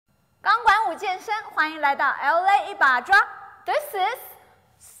舞健身，欢迎来到 L.A. 一把抓 ，This is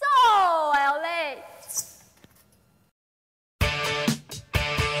So L.A.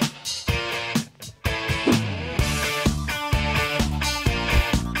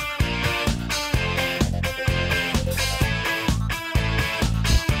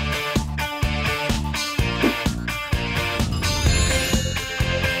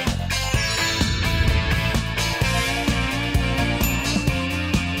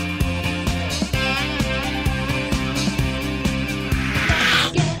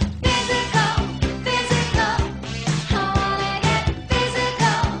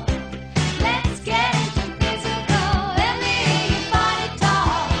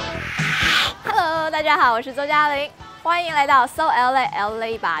大家好，我是周嘉玲，欢迎来到 So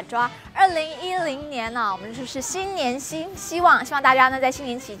L.A. 一把抓。2010年呢，我们就是新年希望大家呢在新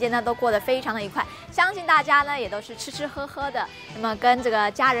年期间呢都过得非常的愉快，相信大家呢也都是吃吃喝喝的，那么跟这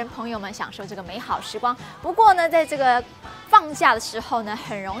个家人朋友们享受这个美好时光。不过呢，在这个放假的时候呢，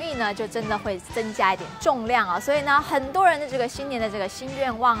很容易呢就真的会增加一点重量啊，所以呢，很多人的这个新年的这个新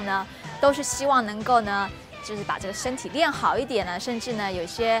愿望呢，都是希望能够呢。就是把这个身体练好一点呢，甚至呢，有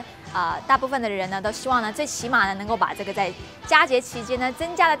些大部分的人呢，都希望呢，最起码呢，能够把这个在佳节期间呢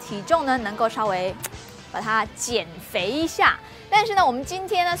增加的体重呢，能够稍微把它减肥一下。但是呢，我们今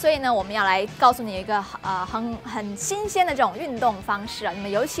天呢，所以呢，我们要来告诉你一个很新鲜的这种运动方式啊。那么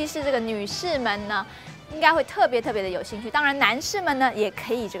尤其是这个女士们呢，应该会特别的有兴趣。当然，男士们呢，也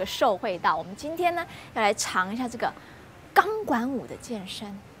可以这个受惠到。我们今天呢，要来尝一下这个钢管舞的健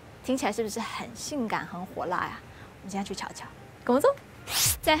身。听起来是不是很性感、很火辣呀？我们现在去瞧瞧，跟我走。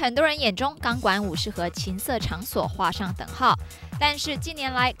在很多人眼中，钢管舞是和情色场所画上等号。但是近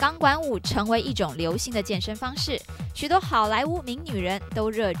年来，钢管舞成为一种流行的健身方式，许多好莱坞名女人都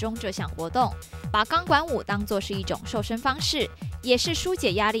热衷这项活动，把钢管舞当作是一种瘦身方式，也是疏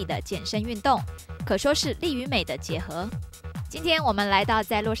解压力的健身运动，可说是力与美的结合。今天我们来到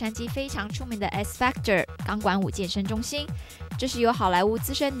在洛杉矶非常出名的 SFactor 钢管舞健身中心，这是由好莱坞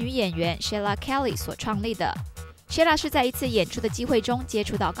资深女演员 Kelly 所创立的。Sheila 是在一次演出的机会中接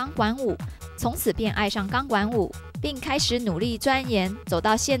触到钢管舞，从此便爱上钢管舞，并开始努力钻研，走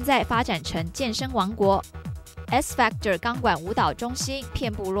到现在发展成健身王国。SFactor 钢管舞蹈中心遍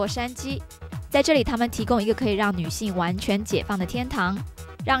布洛杉矶，在这里他们提供一个可以让女性完全解放的天堂。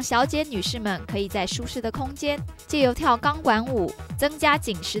让小姐女士们可以在舒适的空间，借由跳钢管舞，增加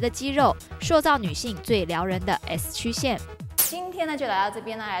紧实的肌肉，塑造女性最撩人的 S 曲线。今天呢，就来到这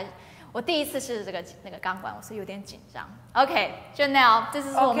边呢，我第一次试那个钢管舞，所以有点紧张。OK, Janelle, this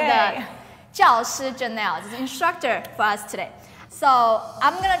is 我们的教师 Janelle, this is instructor for us today. So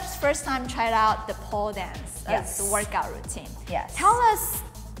I'm gonna first time try out the pole dance as the workout routine. Yes. Tell us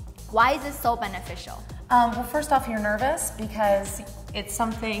why is it so beneficial? Well, first off, you're nervous because it's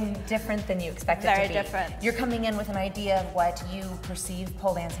something different than you expect it to be. Very different. You're coming in with an idea of what you perceive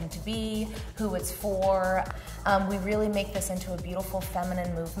pole dancing to be, who it's for. We really make this into a beautiful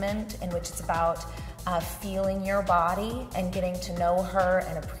feminine movement in which it's about feeling your body and getting to know her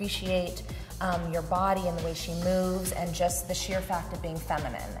and appreciate your body and the way she moves and just the sheer fact of being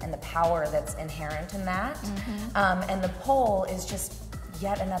feminine and the power that's inherent in that. And the pole is just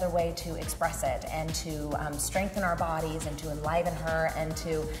yet another way to express it and to strengthen our bodies and to enliven her and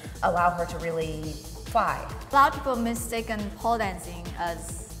to allow her to really fly. A lot of people mistaken pole dancing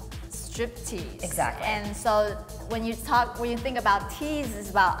as striptease. Exactly. And so when you think about tease,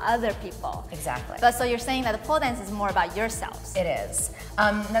 it's about other people. Exactly. But so you're saying that the pole dance is more about yourselves. It is.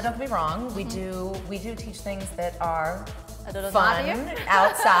 Now don't get me wrong, we do teach things that are fun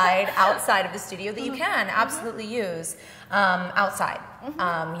outside of the studio that you can absolutely use outside,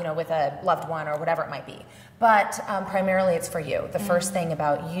 you know, with a loved one or whatever it might be. But primarily it's for you. The first thing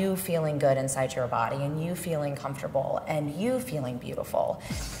about you feeling good inside your body and you feeling comfortable and you feeling beautiful.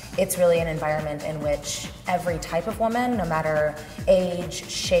 It's really an environment in which every type of woman, no matter age,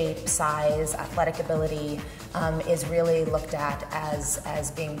 shape, size, athletic ability, is really looked at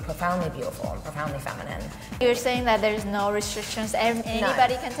as being profoundly beautiful and profoundly feminine. You're saying that there's no restrictions,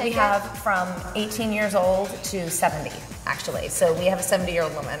 anybody can take it? We have from 18 years old to 70, actually. So we have a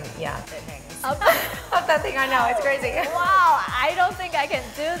 70-year-old woman, yeah, that hangs up that thing. I know, it's crazy. Wow, I don't think I can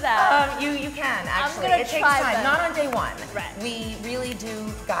do that. You can, actually. I'm gonna it takes try time, that. not on day one. Right. We really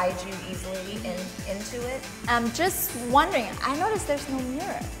do guide you easily into it. I'm just wondering, I noticed there's no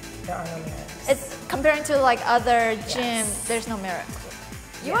mirror. There are no mirrors. It's comparing to like other gyms, there's no mirror.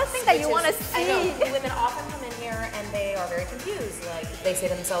 You would think that you want to see. I know, women often come in here and they are very confused. Like, they say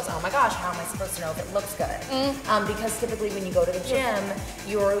to themselves, oh my gosh, how am I supposed to know if it looks good? Because typically when you go to the gym,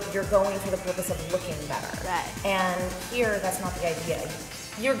 you're going for the purpose of looking better. Right. And here, that's not the idea.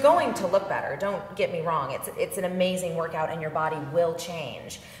 you're going to look better. Don't get me wrong. It's an amazing workout and your body will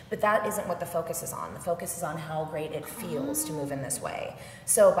change. But that isn't what the focus is on. The focus is on how great it feels to move in this way.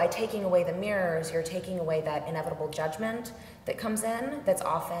 So by taking away the mirrors, you're taking away that inevitable judgment that comes in, that's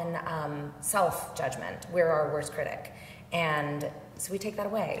often self-judgment. We're our worst critic. And so we take that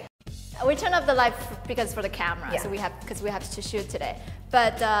away. We turn off the light because for the camera, yeah. so we have to shoot today.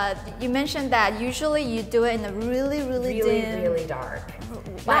 But you mentioned that usually you do it in a really dim, really dark,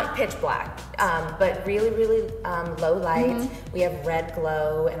 not pitch black, but really low light. We have red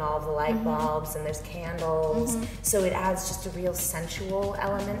glow in all of the light bulbs, and there's candles, so it adds just a real sensual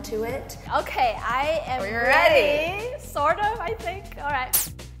element to it. Okay, I am ready. Sort of, I think. All right.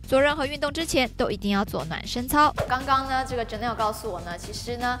 做任何运动之前都一定要做暖身操。刚刚呢，这个 Janelle 告诉我呢，其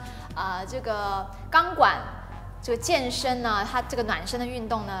实呢，这个钢管这个健身呢，它这个暖身的运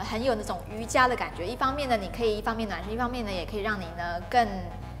动呢，很有那种瑜伽的感觉。一方面呢，你可以一方面暖身，一方面呢，也可以让你呢更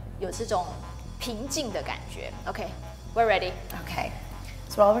有这种平静的感觉。Okay, we're ready. Okay,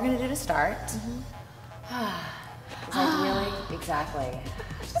 so all we're gonna do to start. Ideally, exactly.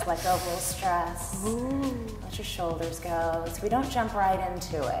 Just let go of a little stress. Let your shoulders go. So we don't jump right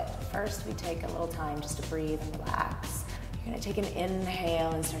into it. First, we take a little time just to breathe and relax. You're gonna take an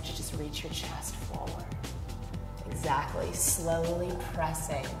inhale and start to just reach your chest forward. Exactly. Slowly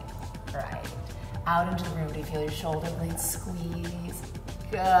pressing. Right. Out into the room. Do you feel your shoulder blades squeeze?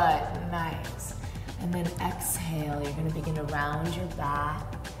 Good. Nice. And then exhale. You're gonna begin to round your back.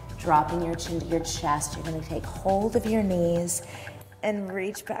 Dropping your chin to your chest, you're going to take hold of your knees and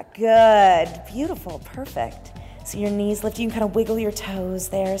reach back. Good. Beautiful. Perfect. So your knees lift. You can kind of wiggle your toes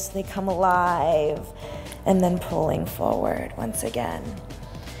there so they come alive. And then pulling forward once again.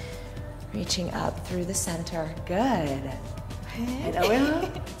 Reaching up through the center. Good.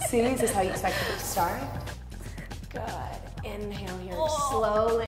 See, this is how you expect it to start. Good. Inhale here slowly.